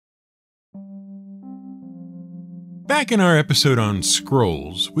Back in our episode on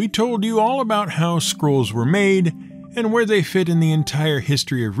scrolls, we told you all about how scrolls were made and where they fit in the entire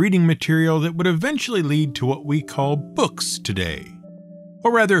history of reading material that would eventually lead to what we call books today.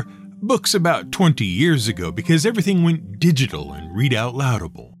 Or rather, books about 20 years ago, because everything went digital and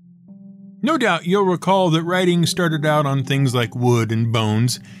read-out-loudable. No doubt you'll recall that writing started out on things like wood and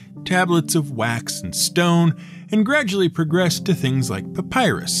bones, tablets of wax and stone, and gradually progressed to things like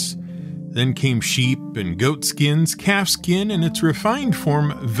papyrus. Then came sheep and goat skins, calf skin, and its refined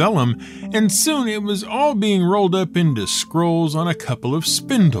form, vellum, and soon it was all being rolled up into scrolls on a couple of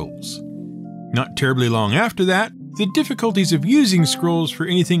spindles. Not terribly long after that, the difficulties of using scrolls for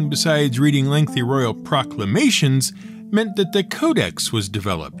anything besides reading lengthy royal proclamations meant that the codex was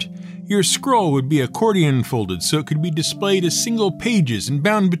developed. Your scroll would be accordion folded so it could be displayed as single pages and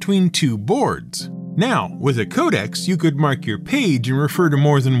bound between two boards. Now, with a codex, you could mark your page and refer to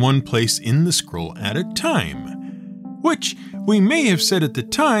more than one place in the scroll at a time. Which, we may have said at the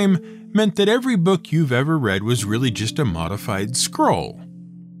time, meant that every book you've ever read was really just a modified scroll.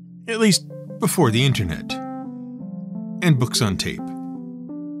 At least before the internet. And books on tape.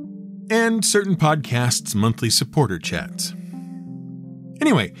 And certain podcasts' monthly supporter chats.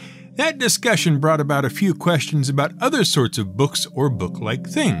 Anyway, that discussion brought about a few questions about other sorts of books or book-like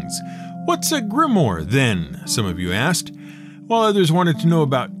things. What's a grimoire, then? Some of you asked, while others wanted to know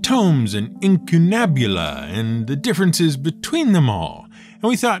about tomes and incunabula and the differences between them all. And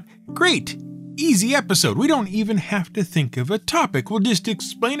we thought, great, easy episode. We don't even have to think of a topic. We'll just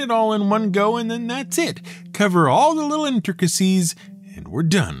explain it all in one go, and then that's it. Cover all the little intricacies, and we're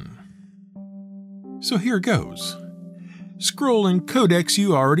done. So here goes. Scroll and codex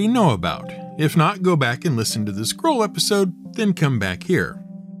you already know about. If not, go back and listen to the scroll episode, then come back here.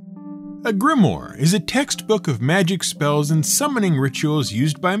 A grimoire is a textbook of magic spells and summoning rituals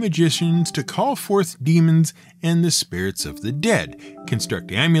used by magicians to call forth demons and the spirits of the dead,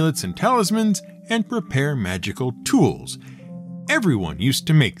 construct amulets and talismans, and prepare magical tools. Everyone used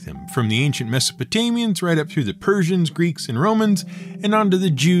to make them, from the ancient Mesopotamians right up through the Persians, Greeks, and Romans, and on to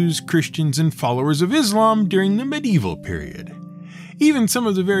the Jews, Christians, and followers of Islam during the medieval period. Even some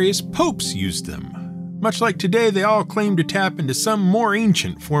of the various popes used them. Much like today, they all claim to tap into some more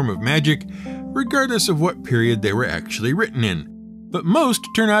ancient form of magic, regardless of what period they were actually written in. But most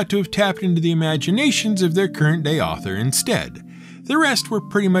turn out to have tapped into the imaginations of their current-day author instead. The rest were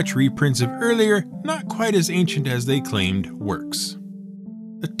pretty much reprints of earlier, not quite as ancient as they claimed, works.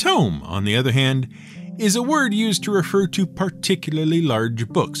 A tome, on the other hand, is a word used to refer to particularly large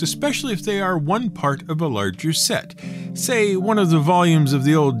books, especially if they are one part of a larger set. Say, one of the volumes of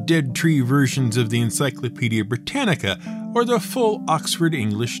the old Dead Tree versions of the Encyclopedia Britannica, or the full Oxford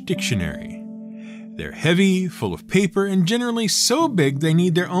English Dictionary. They're heavy, full of paper, and generally so big they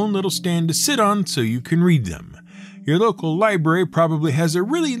need their own little stand to sit on so you can read them. Your local library probably has a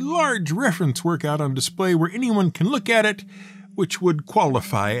really large reference work out on display where anyone can look at it, which would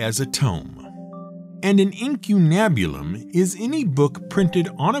qualify as a tome. And an incunabulum is any book printed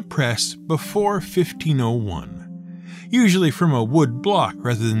on a press before 1501, usually from a wood block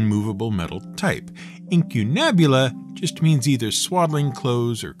rather than movable metal type. Incunabula just means either swaddling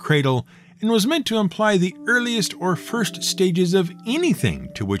clothes or cradle, and was meant to imply the earliest or first stages of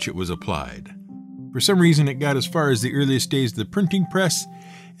anything to which it was applied. For some reason it got as far as the earliest days of the printing press,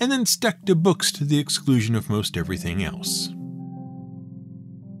 and then stuck to books to the exclusion of most everything else.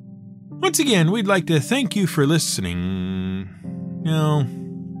 Once again, we'd like to thank you for listening. No,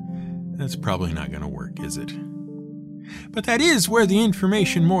 that's probably not going to work, is it? But that is where the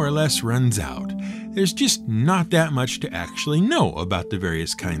information more or less runs out. There's just not that much to actually know about the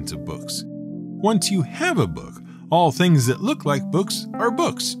various kinds of books. Once you have a book, all things that look like books are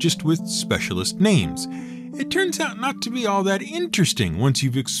books, just with specialist names. It turns out not to be all that interesting once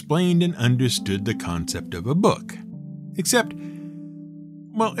you've explained and understood the concept of a book. Except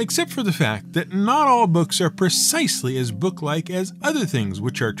for the fact that not all books are precisely as book-like as other things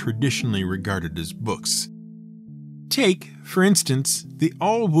which are traditionally regarded as books. Take, for instance, the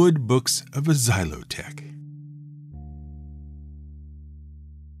all-wood books of a Xylotech.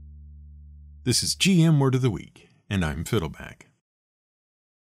 This is GM Word of the Week, and I'm Fiddleback.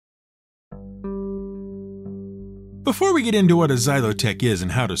 Before we get into what a Xylotech is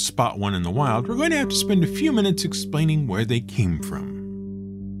and how to spot one in the wild, we're going to have to spend a few minutes explaining where they came from.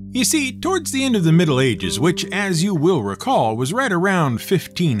 You see, towards the end of the Middle Ages, which, as you will recall, was right around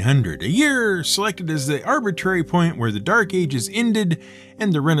 1500, a year selected as the arbitrary point where the Dark Ages ended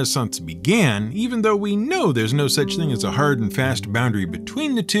and the Renaissance began, even though we know there's no such thing as a hard and fast boundary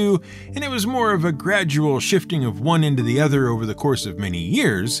between the two, and it was more of a gradual shifting of one into the other over the course of many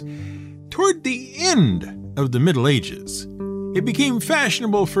years, toward the end of the Middle Ages, it became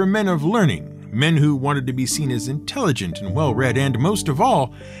fashionable for men of learning, men who wanted to be seen as intelligent and well-read, and most of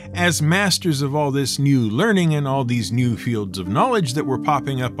all, as masters of all this new learning and all these new fields of knowledge that were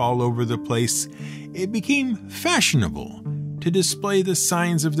popping up all over the place. It became fashionable to display the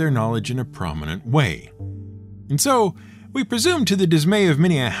signs of their knowledge in a prominent way. And so, we presume to the dismay of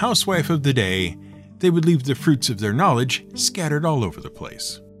many a housewife of the day, they would leave the fruits of their knowledge scattered all over the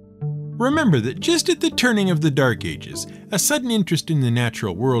place. Remember that just at the turning of the Dark Ages, a sudden interest in the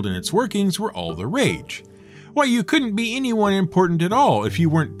natural world and its workings were all the rage. Why, you couldn't be anyone important at all if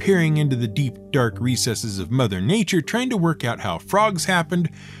you weren't peering into the deep, dark recesses of Mother Nature trying to work out how frogs happened,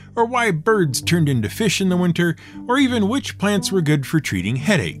 or why birds turned into fish in the winter, or even which plants were good for treating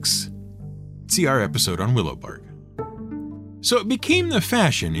headaches. See our episode on willow bark. So it became the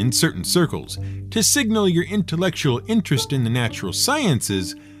fashion in certain circles to signal your intellectual interest in the natural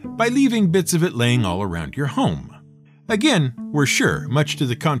sciences by leaving bits of it laying all around your home. Again, we're sure, much to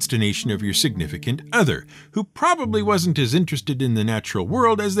the consternation of your significant other, who probably wasn't as interested in the natural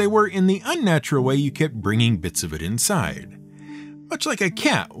world as they were in the unnatural way you kept bringing bits of it inside. Much like a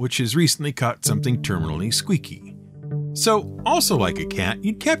cat which has recently caught something terminally squeaky. So, also like a cat,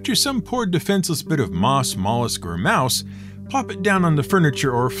 you'd capture some poor defenseless bit of moss, mollusk, or mouse, plop it down on the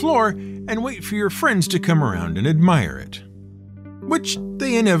furniture or floor, and wait for your friends to come around and admire it. Which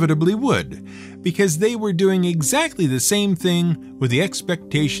they inevitably would, because they were doing exactly the same thing with the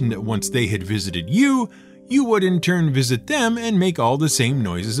expectation that once they had visited you, you would in turn visit them and make all the same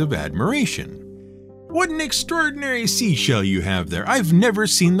noises of admiration. What an extraordinary seashell you have there. I've never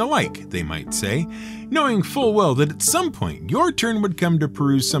seen the like, they might say, knowing full well that at some point your turn would come to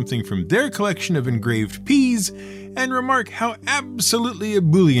peruse something from their collection of engraved peas and remark how absolutely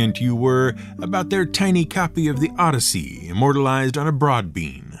ebullient you were about their tiny copy of the Odyssey immortalized on a broad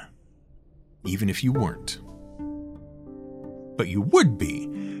bean. Even if you weren't. But you would be,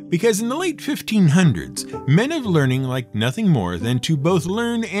 because in the late 1500s, men of learning liked nothing more than to both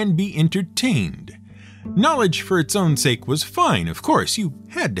learn and be entertained. Knowledge for its own sake was fine, of course, you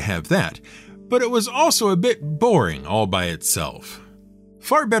had to have that, but it was also a bit boring all by itself.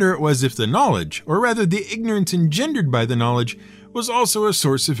 Far better it was if the knowledge, or rather the ignorance engendered by the knowledge, was also a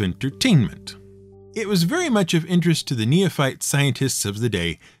source of entertainment. It was very much of interest to the neophyte scientists of the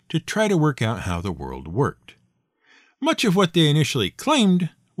day to try to work out how the world worked. Much of what they initially claimed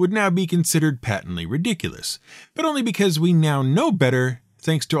would now be considered patently ridiculous, but only because we now know better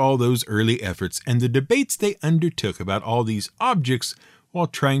thanks to all those early efforts and the debates they undertook about all these objects while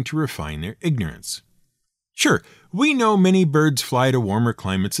trying to refine their ignorance. Sure, we know many birds fly to warmer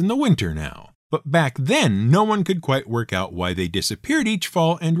climates in the winter now, but back then no one could quite work out why they disappeared each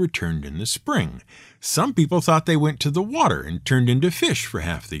fall and returned in the spring. Some people thought they went to the water and turned into fish for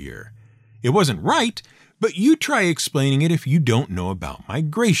half the year. It wasn't right, but you try explaining it if you don't know about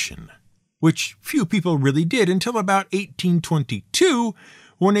migration. Which few people really did until about 1822,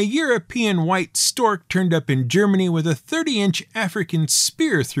 when a European white stork turned up in Germany with a 30-inch African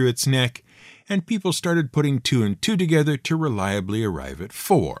spear through its neck, and people started putting 2 and 2 together to reliably arrive at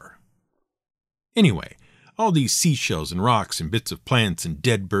 4. Anyway, all these seashells and rocks and bits of plants and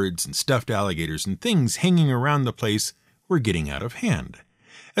dead birds and stuffed alligators and things hanging around the place were getting out of hand,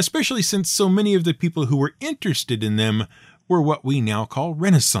 especially since so many of the people who were interested in them were what we now call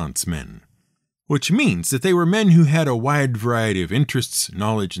Renaissance men. Which means that they were men who had a wide variety of interests,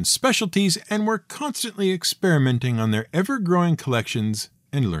 knowledge, and specialties, and were constantly experimenting on their ever-growing collections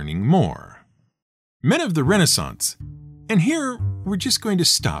and learning more. Men of the Renaissance. And here we're just going to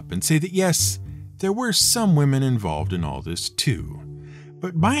stop and say that yes, there were some women involved in all this too.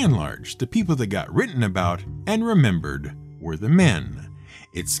 But by and large, the people that got written about and remembered were the men.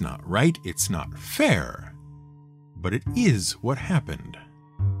 It's not right, it's not fair, but it is what happened.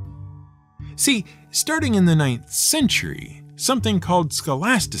 See, starting in the 9th century, something called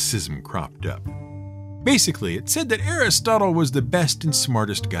scholasticism cropped up. Basically, it said that Aristotle was the best and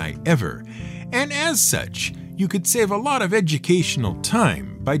smartest guy ever, and as such, you could save a lot of educational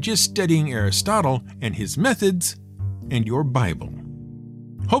time by just studying Aristotle and his methods and your Bible.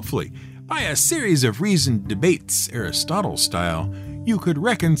 Hopefully, by a series of reasoned debates, Aristotle style, you could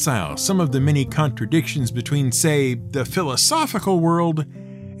reconcile some of the many contradictions between, say, the philosophical world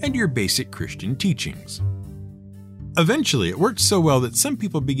and your basic Christian teachings. Eventually, it worked so well that some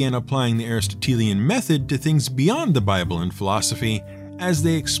people began applying the Aristotelian method to things beyond the Bible and philosophy as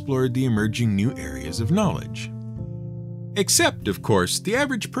they explored the emerging new areas of knowledge. Except, of course, the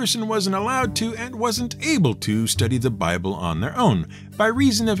average person wasn't allowed to and wasn't able to study the Bible on their own, by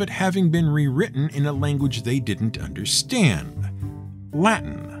reason of it having been rewritten in a language they didn't understand: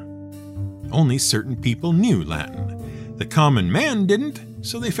 Latin. only certain people knew Latin. The common man didn't,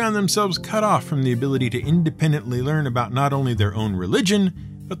 so they found themselves cut off from the ability to independently learn about not only their own religion,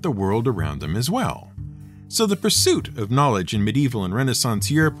 but the world around them as well. So the pursuit of knowledge in medieval and Renaissance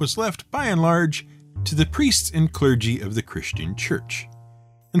Europe was left, by and large, to the priests and clergy of the Christian Church.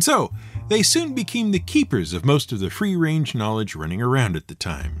 And so, they soon became the keepers of most of the free-range knowledge running around at the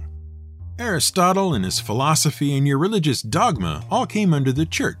time. Aristotle and his philosophy and your religious dogma all came under the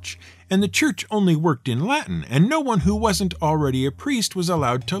Church, and the Church only worked in Latin, and no one who wasn't already a priest was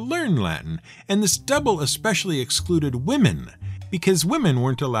allowed to learn Latin, and this double especially excluded women, because women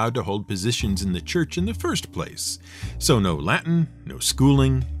weren't allowed to hold positions in the Church in the first place. So no Latin, no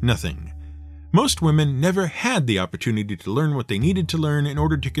schooling, nothing. Most women never had the opportunity to learn what they needed to learn in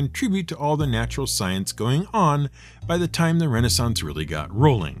order to contribute to all the natural science going on by the time the Renaissance really got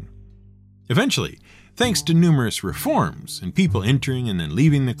rolling. Eventually, thanks to numerous reforms and people entering and then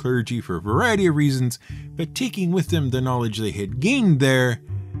leaving the clergy for a variety of reasons, but taking with them the knowledge they had gained there,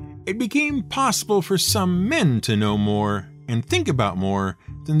 it became possible for some men to know more and think about more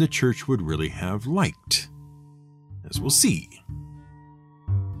than the Church would really have liked. As we'll see.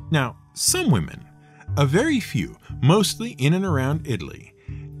 Now, some women, a very few, mostly in and around Italy,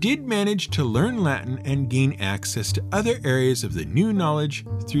 did manage to learn Latin and gain access to other areas of the new knowledge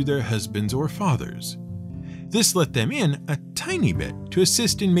through their husbands or fathers. This let them in a tiny bit to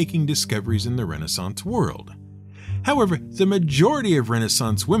assist in making discoveries in the Renaissance world. However, the majority of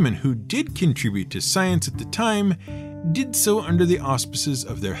Renaissance women who did contribute to science at the time did so under the auspices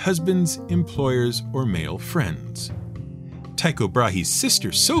of their husbands, employers, or male friends. Tycho Brahe's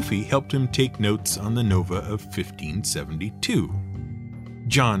sister Sophie helped him take notes on the Nova of 1572.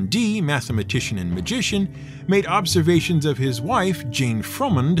 John Dee, mathematician and magician, made observations of his wife, Jane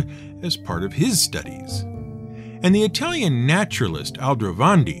Froment, as part of his studies. And the Italian naturalist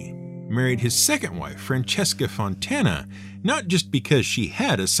Aldrovandi married his second wife, Francesca Fontana, not just because she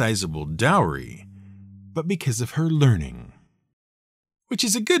had a sizable dowry, but because of her learning. Which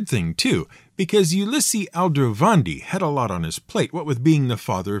is a good thing, too, because Ulysses Aldrovandi had a lot on his plate, what with being the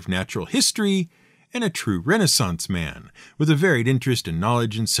father of natural history and a true Renaissance man, with a varied interest and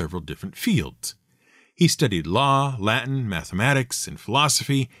knowledge in several different fields. He studied law, Latin, mathematics, and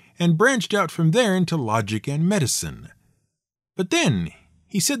philosophy, and branched out from there into logic and medicine. But then,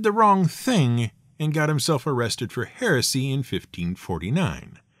 he said the wrong thing and got himself arrested for heresy in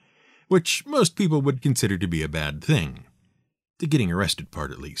 1549, which most people would consider to be a bad thing. The getting arrested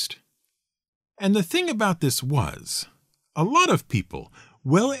part, at least. And the thing about this was, a lot of people,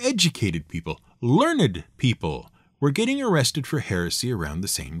 well-educated people, learned people, were getting arrested for heresy around the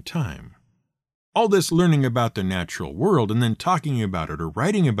same time. All this learning about the natural world and then talking about it or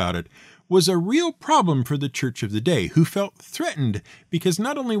writing about it was a real problem for the Church of the day, who felt threatened because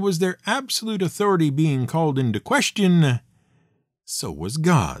not only was their absolute authority being called into question, so was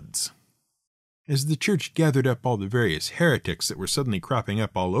God's. As the Church gathered up all the various heretics that were suddenly cropping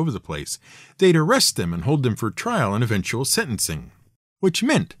up all over the place, they'd arrest them and hold them for trial and eventual sentencing. Which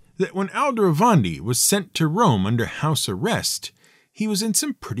meant that when Aldrovandi was sent to Rome under house arrest, he was in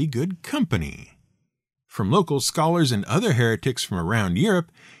some pretty good company. From local scholars and other heretics from around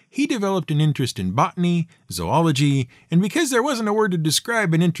Europe, he developed an interest in botany, zoology, and because there wasn't a word to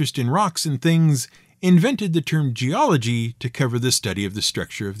describe an interest in rocks and things, invented the term geology to cover the study of the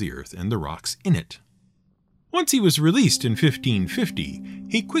structure of the earth and the rocks in it. Once he was released in 1550,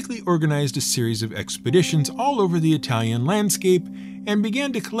 he quickly organized a series of expeditions all over the Italian landscape and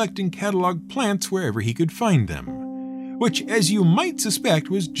began to collect and catalog plants wherever he could find them, which, as you might suspect,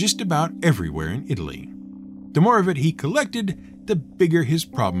 was just about everywhere in Italy. The more of it he collected, the bigger his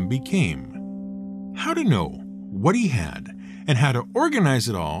problem became. How to know what he had, and how to organize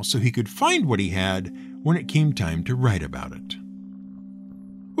it all so he could find what he had when it came time to write about it.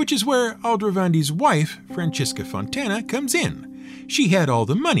 Which is where Aldrovandi's wife, Francesca Fontana, comes in. She had all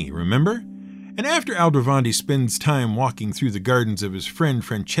the money, remember? And after Aldrovandi spends time walking through the gardens of his friend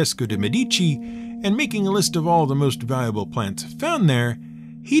Francesco de' Medici and making a list of all the most valuable plants found there,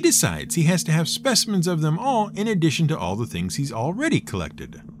 he decides he has to have specimens of them all in addition to all the things he's already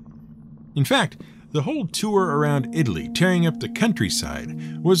collected. In fact, the whole tour around Italy, tearing up the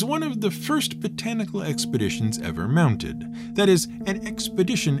countryside, was one of the first botanical expeditions ever mounted. That is, an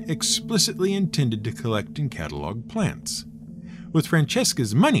expedition explicitly intended to collect and catalog plants. With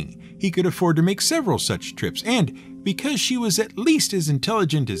Francesca's money, he could afford to make several such trips, and because she was at least as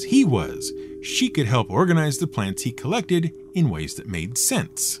intelligent as he was, she could help organize the plants he collected in ways that made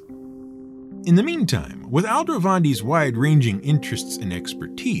sense. In the meantime, with Aldrovandi's wide-ranging interests and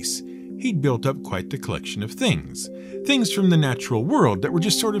expertise, he'd built up quite the collection of things. Things from the natural world that were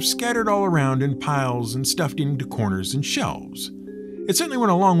just sort of scattered all around in piles and stuffed into corners and shelves. It certainly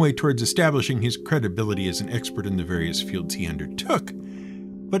went a long way towards establishing his credibility as an expert in the various fields he undertook,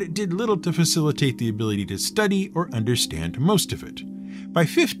 but it did little to facilitate the ability to study or understand most of it. By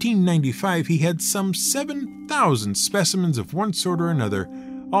 1595, he had some 7,000 specimens of one sort or another,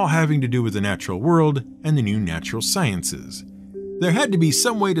 all having to do with the natural world and the new natural sciences. There had to be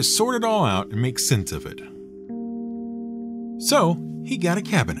some way to sort it all out and make sense of it. So, he got a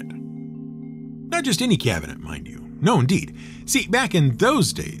cabinet. Not just any cabinet, mind you. No, indeed. See, back in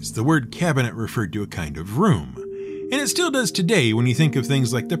those days, the word cabinet referred to a kind of room. And it still does today when you think of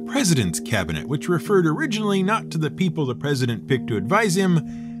things like the president's cabinet, which referred originally not to the people the president picked to advise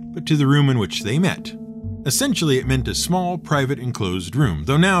him, but to the room in which they met. Essentially, it meant a small, private, enclosed room,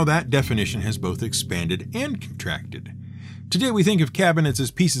 though now that definition has both expanded and contracted. Today we think of cabinets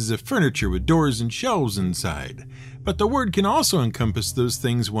as pieces of furniture with doors and shelves inside, but the word can also encompass those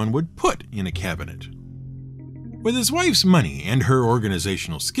things one would put in a cabinet. With his wife's money and her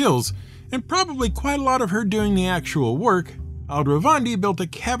organizational skills, and probably quite a lot of her doing the actual work, Aldrovandi built a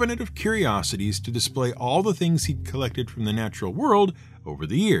cabinet of curiosities to display all the things he'd collected from the natural world over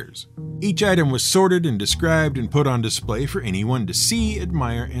the years. Each item was sorted and described and put on display for anyone to see,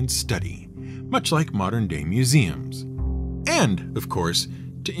 admire, and study, much like modern-day museums. And, of course,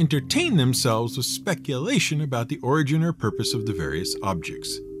 to entertain themselves with speculation about the origin or purpose of the various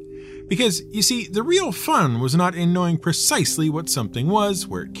objects. Because, you see, the real fun was not in knowing precisely what something was,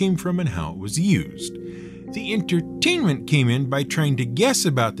 where it came from, and how it was used. The entertainment came in by trying to guess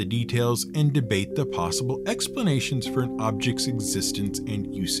about the details and debate the possible explanations for an object's existence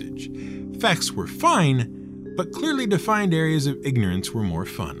and usage. Facts were fine, but clearly defined areas of ignorance were more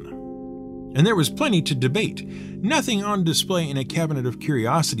fun. And there was plenty to debate. Nothing on display in a cabinet of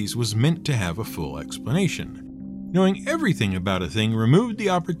curiosities was meant to have a full explanation. Knowing everything about a thing removed the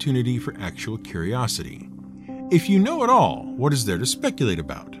opportunity for actual curiosity. If you know it all, what is there to speculate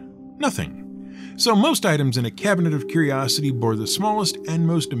about? Nothing. So most items in a cabinet of curiosity bore the smallest and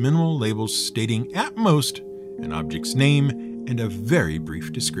most minimal labels stating at most an object's name and a very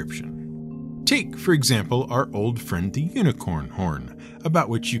brief description. Take, for example, our old friend the unicorn horn, about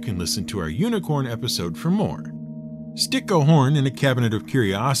which you can listen to our unicorn episode for more. Stick a horn in a cabinet of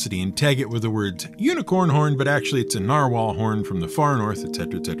curiosity and tag it with the words unicorn horn, but actually it's a narwhal horn from the far north,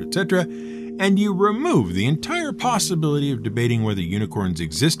 etc., etc., etc., and you remove the entire possibility of debating whether unicorns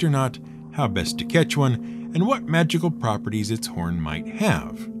exist or not, how best to catch one, and what magical properties its horn might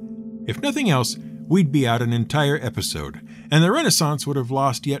have. If nothing else, we'd be out an entire episode, and the Renaissance would have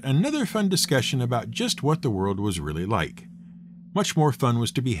lost yet another fun discussion about just what the world was really like. Much more fun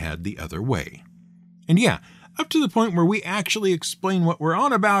was to be had the other way. And yeah, up to the point where we actually explain what we're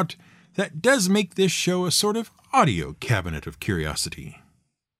on about, that does make this show a sort of audio cabinet of curiosity.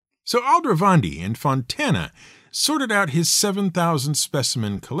 So Aldrovandi and Fontana sorted out his 7,000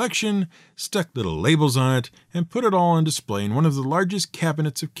 specimen collection, stuck little labels on it, and put it all on display in one of the largest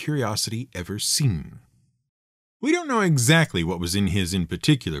cabinets of curiosity ever seen. We don't know exactly what was in his in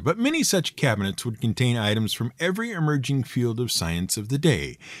particular, but many such cabinets would contain items from every emerging field of science of the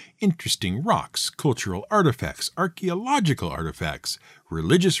day. Interesting rocks, cultural artifacts, archaeological artifacts,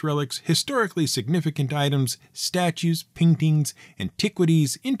 religious relics, historically significant items, statues, paintings,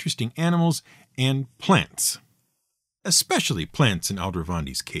 antiquities, interesting animals, and plants. Especially plants in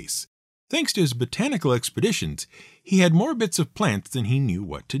Aldrovandi's case. Thanks to his botanical expeditions, he had more bits of plants than he knew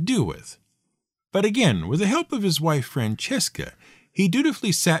what to do with. But again, with the help of his wife Francesca, he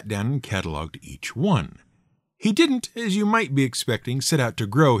dutifully sat down and catalogued each one. He didn't, as you might be expecting, set out to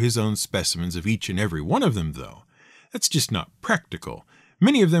grow his own specimens of each and every one of them, though. That's just not practical.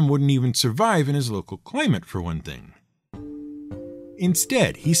 Many of them wouldn't even survive in his local climate, for one thing.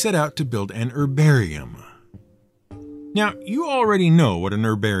 Instead, he set out to build an herbarium. Now, you already know what an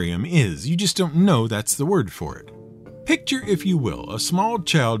herbarium is, you just don't know that's the word for it. Picture, if you will, a small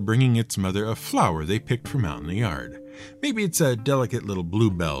child bringing its mother a flower they picked from out in the yard. Maybe it's a delicate little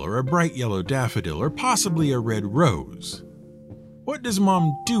bluebell or a bright yellow daffodil or possibly a red rose. What does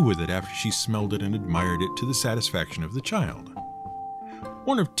Mom do with it after she smelled it and admired it to the satisfaction of the child?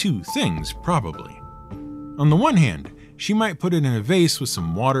 One of two things, probably. On the one hand, she might put it in a vase with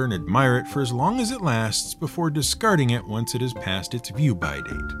some water and admire it for as long as it lasts before discarding it once it has passed its view-by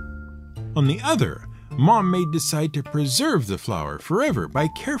date. On the other, Mom may decide to preserve the flower forever by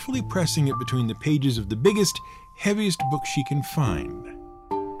carefully pressing it between the pages of the biggest, heaviest book she can find.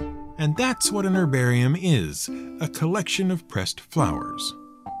 And that's what an herbarium is, a collection of pressed flowers.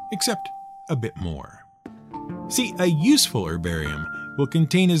 Except a bit more. See, a useful herbarium will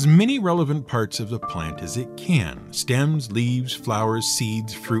contain as many relevant parts of the plant as it can: stems, leaves, flowers,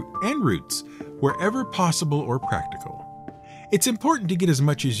 seeds, fruit, and roots, wherever possible or practical. It's important to get as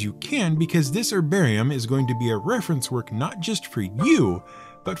much as you can because this herbarium is going to be a reference work not just for you,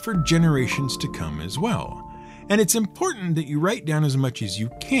 but for generations to come as well. And it's important that you write down as much as you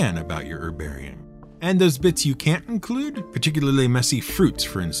can about your herbarium. And those bits you can't include, particularly messy fruits,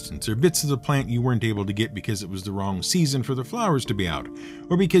 for instance, or bits of the plant you weren't able to get because it was the wrong season for the flowers to be out,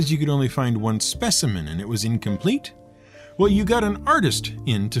 or because you could only find one specimen and it was incomplete, well, you got an artist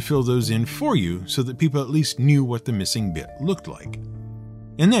in to fill those in for you so that people at least knew what the missing bit looked like.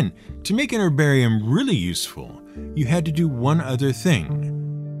 And then, to make an herbarium really useful, you had to do one other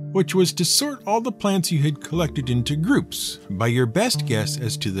thing, which was to sort all the plants you had collected into groups by your best guess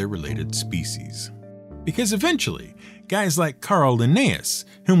as to their related species. Because eventually, guys like Carl Linnaeus,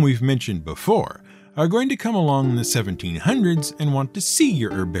 whom we've mentioned before, are going to come along in the 1700s and want to see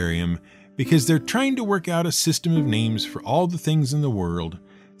your herbarium because they're trying to work out a system of names for all the things in the world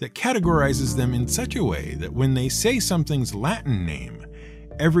that categorizes them in such a way that when they say something's Latin name,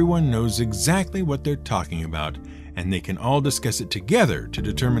 everyone knows exactly what they're talking about and they can all discuss it together to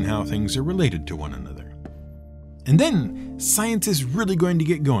determine how things are related to one another. And then, science is really going to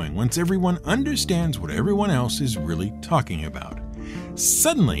get going once everyone understands what everyone else is really talking about.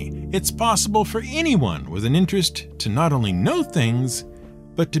 Suddenly, it's possible for anyone with an interest to not only know things,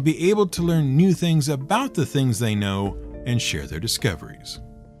 but to be able to learn new things about the things they know and share their discoveries.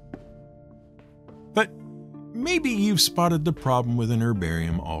 But maybe you've spotted the problem with an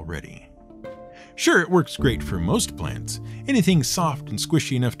herbarium already. Sure, it works great for most plants. Anything soft and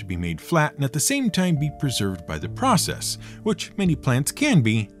squishy enough to be made flat and at the same time be preserved by the process, which many plants can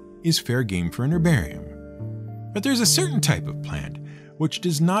be, is fair game for an herbarium. But there's a certain type of plant which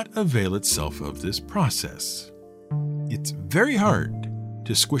does not avail itself of this process. It's very hard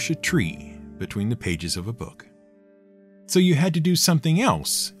to squish a tree between the pages of a book. So you had to do something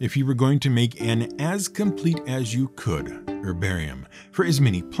else if you were going to make an as complete as you could herbarium for as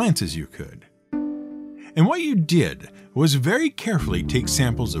many plants as you could. And what you did was very carefully take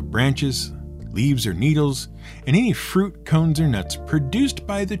samples of branches, leaves or needles, and any fruit, cones, or nuts produced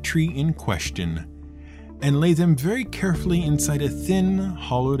by the tree in question, and lay them very carefully inside a thin,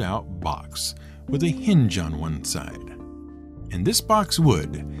 hollowed-out box with a hinge on one side. And this box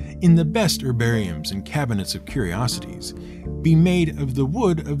would, in the best herbariums and cabinets of curiosities, be made of the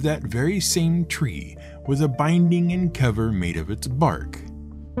wood of that very same tree with a binding and cover made of its bark.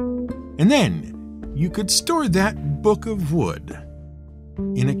 And then, you could store that book of wood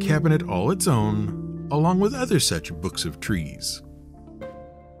in a cabinet all its own, along with other such books of trees.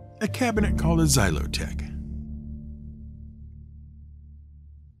 A cabinet called a xylotech.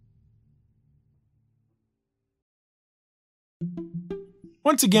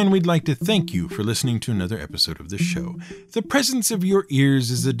 Once again, we'd like to thank you for listening to another episode of the show. The presence of your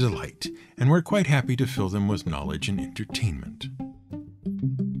ears is a delight, and we're quite happy to fill them with knowledge and entertainment.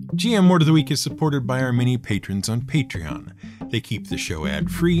 GM Word of the Week is supported by our many patrons on Patreon. They keep the show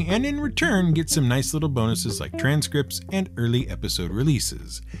ad-free and in return get some nice little bonuses like transcripts and early episode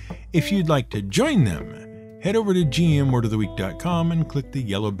releases. If you'd like to join them, head over to gmwordoftheweek.com and click the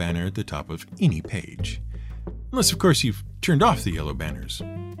yellow banner at the top of any page. Unless, of course, you've turned off the yellow banners.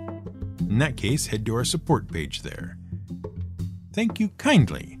 In that case, head to our support page there. Thank you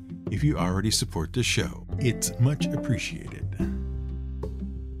kindly if you already support the show. It's much appreciated.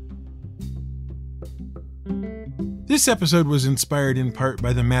 This episode was inspired in part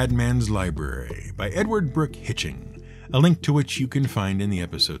by The Madman's Library by Edward Brooke Hitching, a link to which you can find in the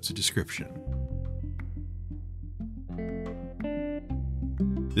episode's description.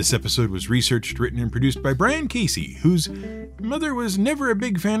 This episode was researched, written, and produced by Brian Casey, whose mother was never a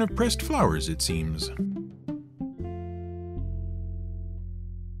big fan of pressed flowers, it seems.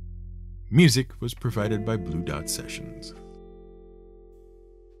 Music was provided by Blue Dot Sessions.